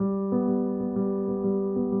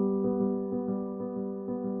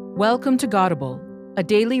Welcome to Godable, a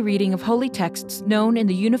daily reading of holy texts known in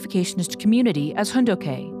the Unificationist community as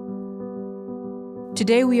Hundoke.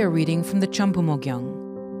 Today we are reading from the Champumogyang.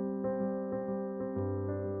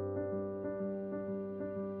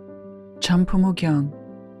 Champumogyang,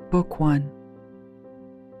 Book 1.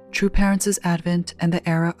 True Parents' Advent and the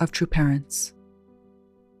Era of True Parents.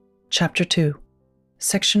 Chapter 2,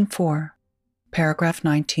 Section 4, Paragraph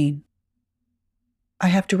 19. I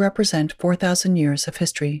have to represent 4,000 years of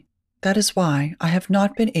history. That is why I have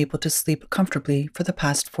not been able to sleep comfortably for the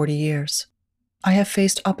past 40 years. I have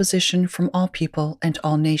faced opposition from all people and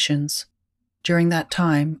all nations. During that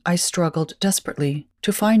time, I struggled desperately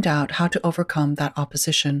to find out how to overcome that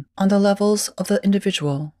opposition on the levels of the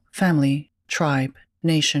individual, family, tribe,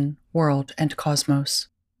 nation, world, and cosmos.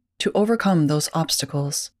 To overcome those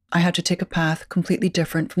obstacles, I had to take a path completely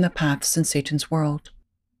different from the paths in Satan's world.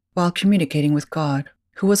 While communicating with God,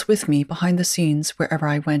 who was with me behind the scenes wherever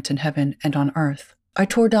I went in heaven and on earth, I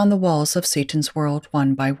tore down the walls of Satan's world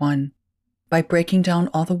one by one. By breaking down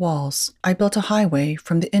all the walls, I built a highway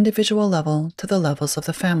from the individual level to the levels of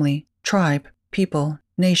the family, tribe, people,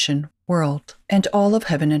 nation, world, and all of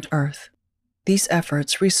heaven and earth. These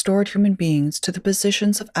efforts restored human beings to the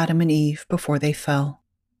positions of Adam and Eve before they fell.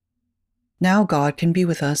 Now God can be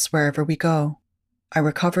with us wherever we go. I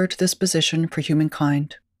recovered this position for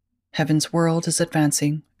humankind. Heaven's world is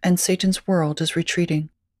advancing, and Satan's world is retreating.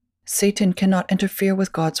 Satan cannot interfere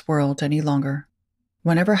with God's world any longer.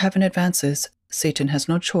 Whenever heaven advances, Satan has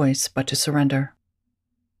no choice but to surrender.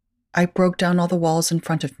 I broke down all the walls in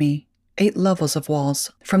front of me, 8 levels of walls,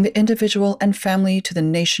 from the individual and family to the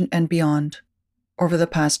nation and beyond. Over the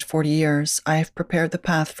past 40 years, I have prepared the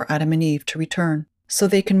path for Adam and Eve to return, so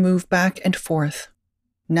they can move back and forth.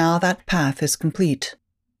 Now that path is complete.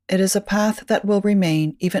 It is a path that will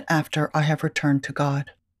remain even after I have returned to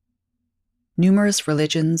God. Numerous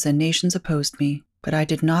religions and nations opposed me, but I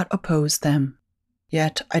did not oppose them.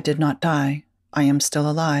 Yet I did not die. I am still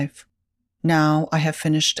alive. Now I have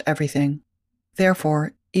finished everything.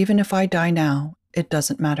 Therefore, even if I die now, it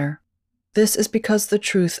doesn't matter. This is because the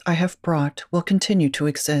truth I have brought will continue to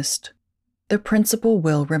exist. The principle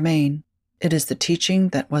will remain. It is the teaching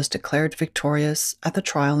that was declared victorious at the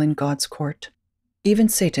trial in God's court. Even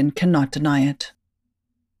Satan cannot deny it.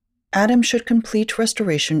 Adam should complete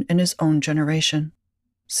restoration in his own generation.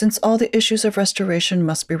 Since all the issues of restoration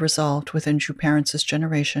must be resolved within True Parents'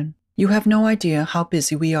 generation, you have no idea how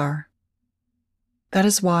busy we are. That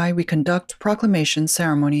is why we conduct proclamation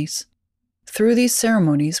ceremonies. Through these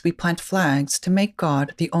ceremonies, we plant flags to make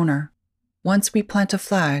God the owner. Once we plant a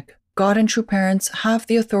flag, God and True Parents have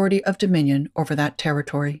the authority of dominion over that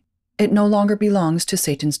territory. It no longer belongs to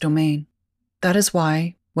Satan's domain. That is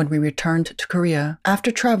why, when we returned to Korea,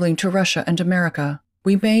 after traveling to Russia and America,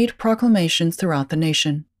 we made proclamations throughout the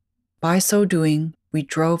nation. By so doing, we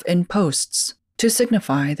drove in posts to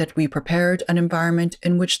signify that we prepared an environment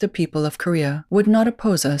in which the people of Korea would not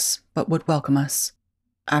oppose us, but would welcome us.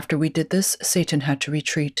 After we did this, Satan had to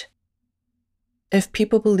retreat. If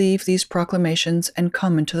people believe these proclamations and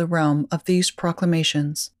come into the realm of these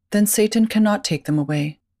proclamations, then Satan cannot take them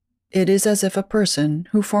away. It is as if a person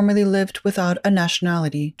who formerly lived without a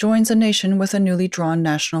nationality joins a nation with a newly drawn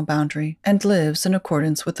national boundary and lives in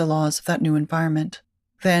accordance with the laws of that new environment.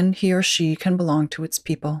 Then he or she can belong to its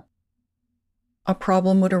people. A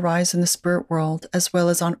problem would arise in the spirit world as well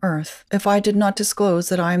as on earth if I did not disclose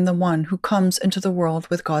that I am the one who comes into the world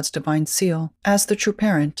with God's divine seal, as the true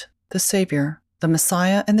parent, the Savior, the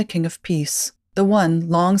Messiah, and the King of Peace, the one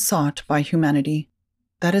long sought by humanity.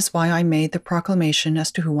 That is why I made the proclamation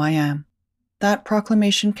as to who I am. That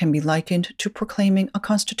proclamation can be likened to proclaiming a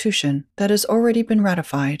constitution that has already been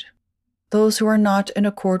ratified. Those who are not in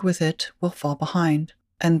accord with it will fall behind,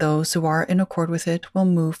 and those who are in accord with it will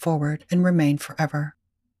move forward and remain forever.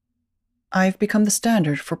 I've become the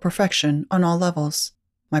standard for perfection on all levels.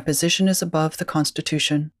 My position is above the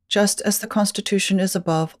Constitution, just as the Constitution is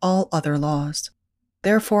above all other laws.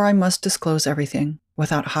 Therefore, I must disclose everything,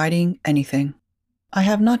 without hiding anything. I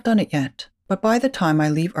have not done it yet, but by the time I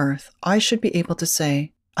leave Earth, I should be able to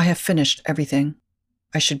say, I have finished everything.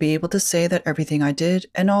 I should be able to say that everything I did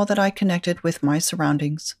and all that I connected with my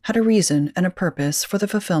surroundings had a reason and a purpose for the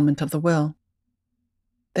fulfillment of the will.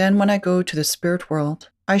 Then when I go to the spirit world,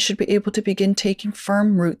 I should be able to begin taking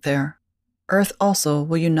firm root there. Earth also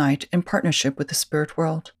will unite in partnership with the spirit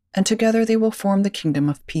world, and together they will form the kingdom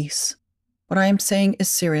of peace. What I am saying is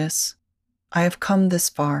serious. I have come this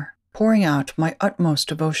far, pouring out my utmost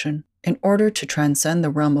devotion in order to transcend the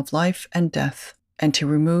realm of life and death, and to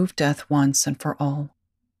remove death once and for all.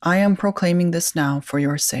 I am proclaiming this now for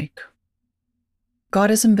your sake. God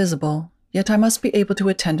is invisible, Yet I must be able to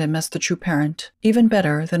attend him as the true parent, even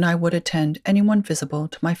better than I would attend anyone visible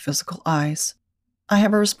to my physical eyes. I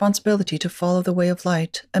have a responsibility to follow the way of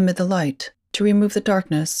light amid the light, to remove the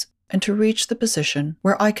darkness, and to reach the position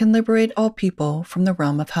where I can liberate all people from the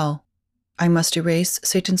realm of hell. I must erase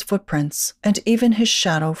Satan's footprints and even his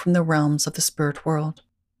shadow from the realms of the spirit world.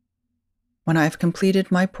 When I have completed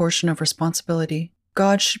my portion of responsibility,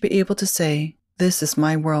 God should be able to say, "This is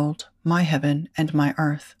my world, my heaven, and my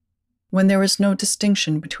earth." When there is no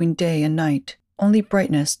distinction between day and night, only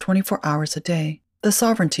brightness 24 hours a day, the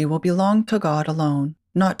sovereignty will belong to God alone,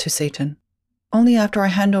 not to Satan. Only after I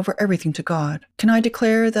hand over everything to God can I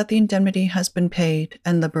declare that the indemnity has been paid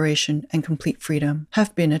and liberation and complete freedom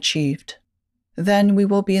have been achieved. Then we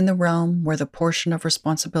will be in the realm where the portion of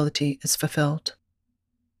responsibility is fulfilled.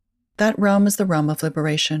 That realm is the realm of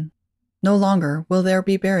liberation. No longer will there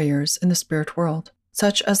be barriers in the spirit world,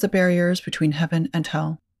 such as the barriers between heaven and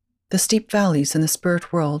hell. The steep valleys in the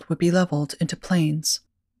spirit world would be leveled into plains.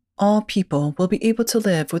 All people will be able to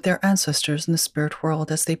live with their ancestors in the spirit world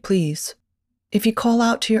as they please. If you call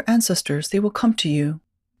out to your ancestors, they will come to you,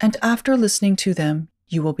 and after listening to them,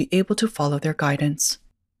 you will be able to follow their guidance.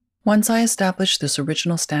 Once I establish this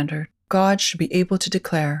original standard, God should be able to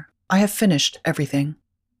declare, "I have finished everything."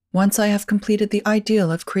 Once I have completed the ideal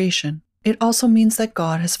of creation, it also means that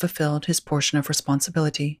God has fulfilled his portion of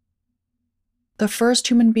responsibility. The first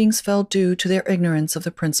human beings fell due to their ignorance of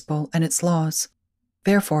the principle and its laws.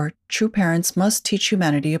 Therefore, true parents must teach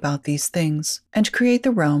humanity about these things and create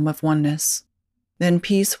the realm of oneness. Then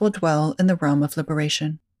peace will dwell in the realm of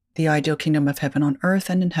liberation, the ideal kingdom of heaven on earth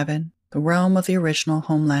and in heaven, the realm of the original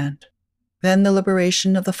homeland. Then the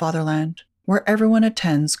liberation of the fatherland, where everyone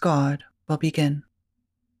attends God, will begin.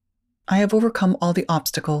 I have overcome all the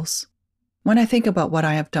obstacles. When I think about what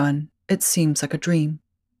I have done, it seems like a dream.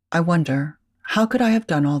 I wonder, how could I have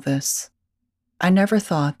done all this? I never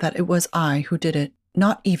thought that it was I who did it,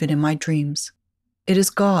 not even in my dreams. It is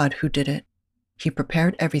God who did it. He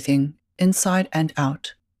prepared everything, inside and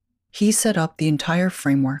out. He set up the entire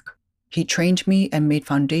framework. He trained me and made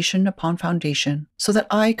foundation upon foundation so that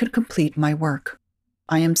I could complete my work.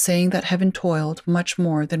 I am saying that heaven toiled much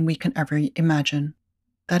more than we can ever imagine.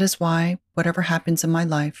 That is why, whatever happens in my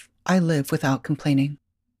life, I live without complaining.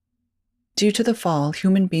 Due to the fall,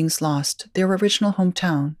 human beings lost their original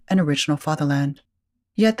hometown and original fatherland.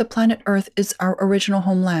 Yet the planet Earth is our original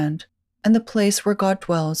homeland, and the place where God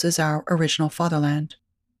dwells is our original fatherland.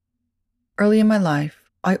 Early in my life,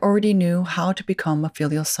 I already knew how to become a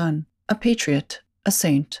filial son, a patriot, a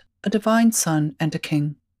saint, a divine son, and a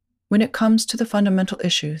king. When it comes to the fundamental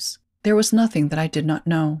issues, there was nothing that I did not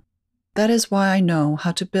know. That is why I know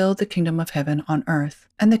how to build the kingdom of heaven on earth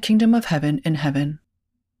and the kingdom of heaven in heaven.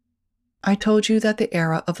 I told you that the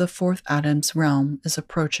era of the fourth Adam's realm is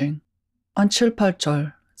approaching. On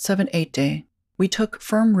Chilpalchol, 7-8 day, we took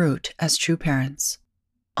firm root as true parents.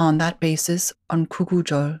 On that basis, on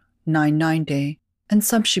Kugujol, 9-9 day, and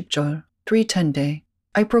Samshipjol, 3-10 day,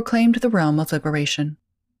 I proclaimed the realm of liberation.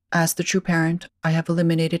 As the true parent, I have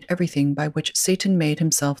eliminated everything by which Satan made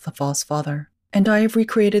himself the false father, and I have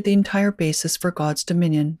recreated the entire basis for God's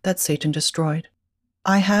dominion that Satan destroyed.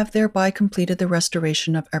 I have thereby completed the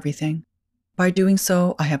restoration of everything. By doing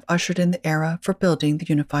so, I have ushered in the era for building the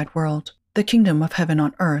unified world, the kingdom of heaven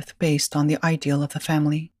on earth based on the ideal of the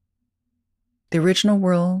family. The original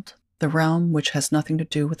world, the realm which has nothing to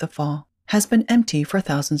do with the fall, has been empty for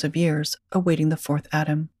thousands of years, awaiting the fourth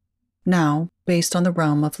Adam. Now, based on the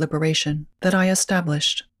realm of liberation that I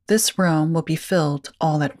established, this realm will be filled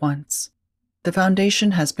all at once. The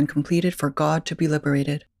foundation has been completed for God to be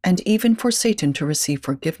liberated, and even for Satan to receive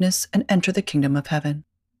forgiveness and enter the kingdom of heaven.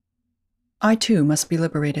 I too must be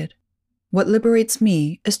liberated. What liberates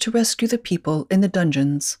me is to rescue the people in the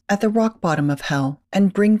dungeons at the rock bottom of hell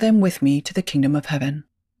and bring them with me to the kingdom of heaven.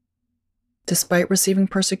 Despite receiving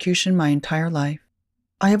persecution my entire life,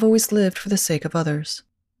 I have always lived for the sake of others.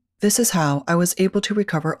 This is how I was able to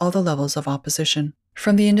recover all the levels of opposition,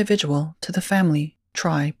 from the individual to the family,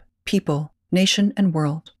 tribe, people, nation, and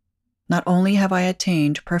world. Not only have I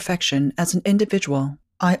attained perfection as an individual,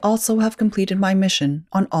 I also have completed my mission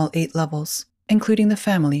on all 8 levels, including the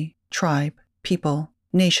family, tribe, people,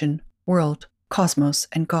 nation, world, cosmos,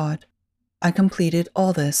 and God. I completed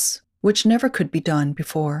all this, which never could be done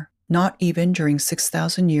before, not even during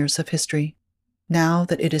 6,000 years of history. Now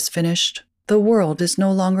that it is finished, the world is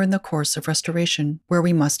no longer in the course of restoration where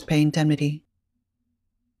we must pay indemnity.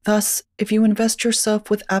 Thus, if you invest yourself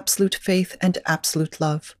with absolute faith and absolute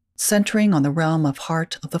love, centering on the realm of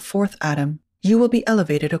heart of the fourth Adam, you will be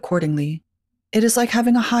elevated accordingly. It is like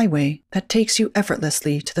having a highway that takes you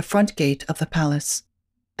effortlessly to the front gate of the palace.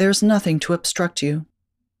 There's nothing to obstruct you.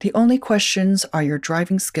 The only questions are your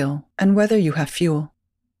driving skill and whether you have fuel.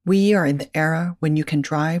 We are in the era when you can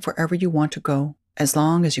drive wherever you want to go, as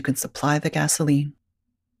long as you can supply the gasoline.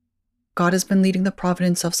 God has been leading the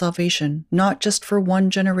providence of salvation not just for one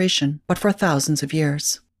generation, but for thousands of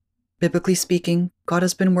years. Biblically speaking, God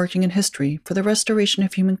has been working in history for the restoration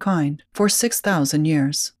of humankind for 6,000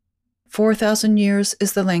 years. 4,000 years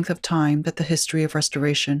is the length of time that the history of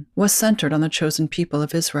restoration was centered on the chosen people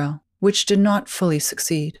of Israel, which did not fully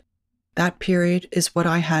succeed. That period is what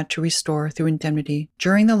I had to restore through indemnity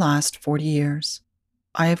during the last 40 years.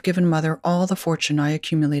 I have given Mother all the fortune I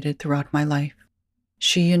accumulated throughout my life.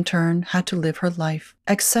 She, in turn, had to live her life,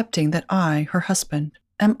 accepting that I, her husband,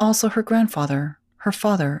 am also her grandfather, her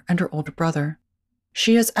father, and her older brother.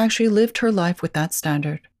 She has actually lived her life with that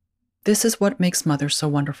standard. This is what makes Mother so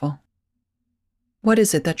wonderful. What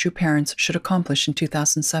is it that true parents should accomplish in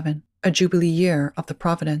 2007, a jubilee year of the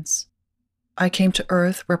providence? I came to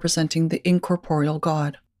earth representing the incorporeal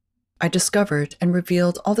God. I discovered and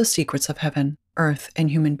revealed all the secrets of heaven, earth,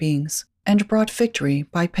 and human beings, and brought victory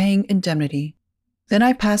by paying indemnity. Then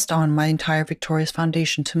I passed on my entire victorious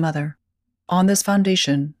foundation to Mother. On this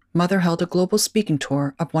foundation, Mother held a global speaking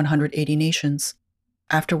tour of 180 nations.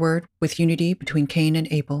 Afterward, with unity between Cain and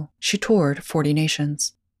Abel, she toured 40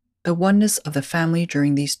 nations. The oneness of the family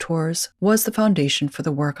during these tours was the foundation for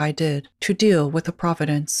the work I did to deal with the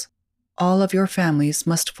providence. All of your families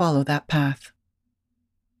must follow that path.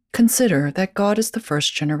 Consider that God is the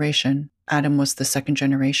first generation, Adam was the second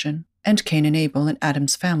generation, and Cain and Abel and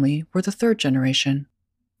Adam's family were the third generation.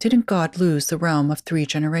 Didn't God lose the realm of 3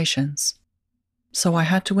 generations? So I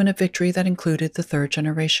had to win a victory that included the third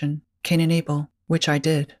generation, Cain and Abel, which I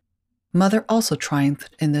did. Mother also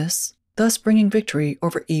triumphed in this, thus bringing victory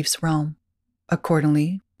over Eve's realm.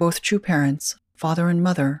 Accordingly, both true parents, father and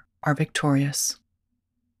mother, are victorious.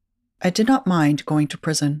 I did not mind going to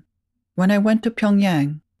prison. When I went to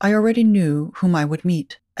Pyongyang, I already knew whom I would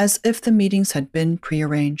meet, as if the meetings had been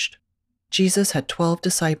prearranged. Jesus had 12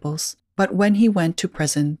 disciples, but when he went to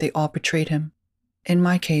prison, they all betrayed him. In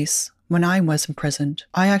my case, when I was imprisoned,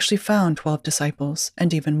 I actually found 12 disciples,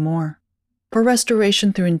 and even more. For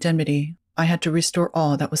restoration through indemnity, I had to restore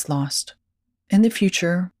all that was lost. In the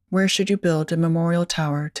future, where should you build a memorial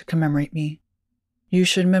tower to commemorate me? You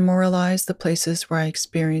should memorialize the places where I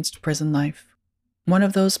experienced prison life. One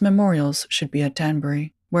of those memorials should be at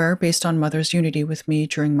Danbury, where, based on Mother's unity with me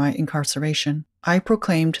during my incarceration, I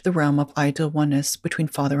proclaimed the realm of ideal oneness between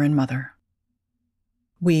father and mother.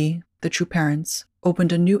 We, the true parents,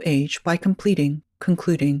 opened a new age by completing,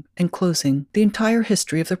 concluding, and closing the entire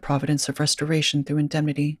history of the providence of restoration through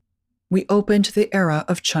indemnity. We opened the era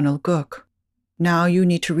of Chunil Guk. Now you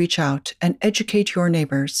need to reach out and educate your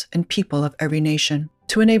neighbors and people of every nation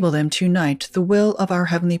to enable them to unite the will of our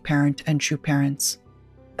Heavenly Parent and true parents.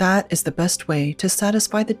 That is the best way to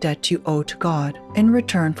satisfy the debt you owe to God in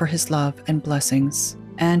return for His love and blessings,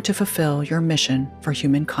 and to fulfill your mission for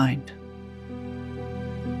humankind.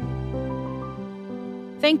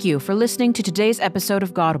 Thank you for listening to today's episode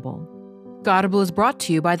of Godable. Godable is brought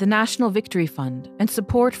to you by the National Victory Fund and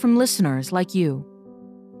support from listeners like you.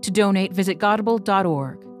 To donate, visit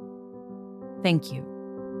godable.org. Thank you.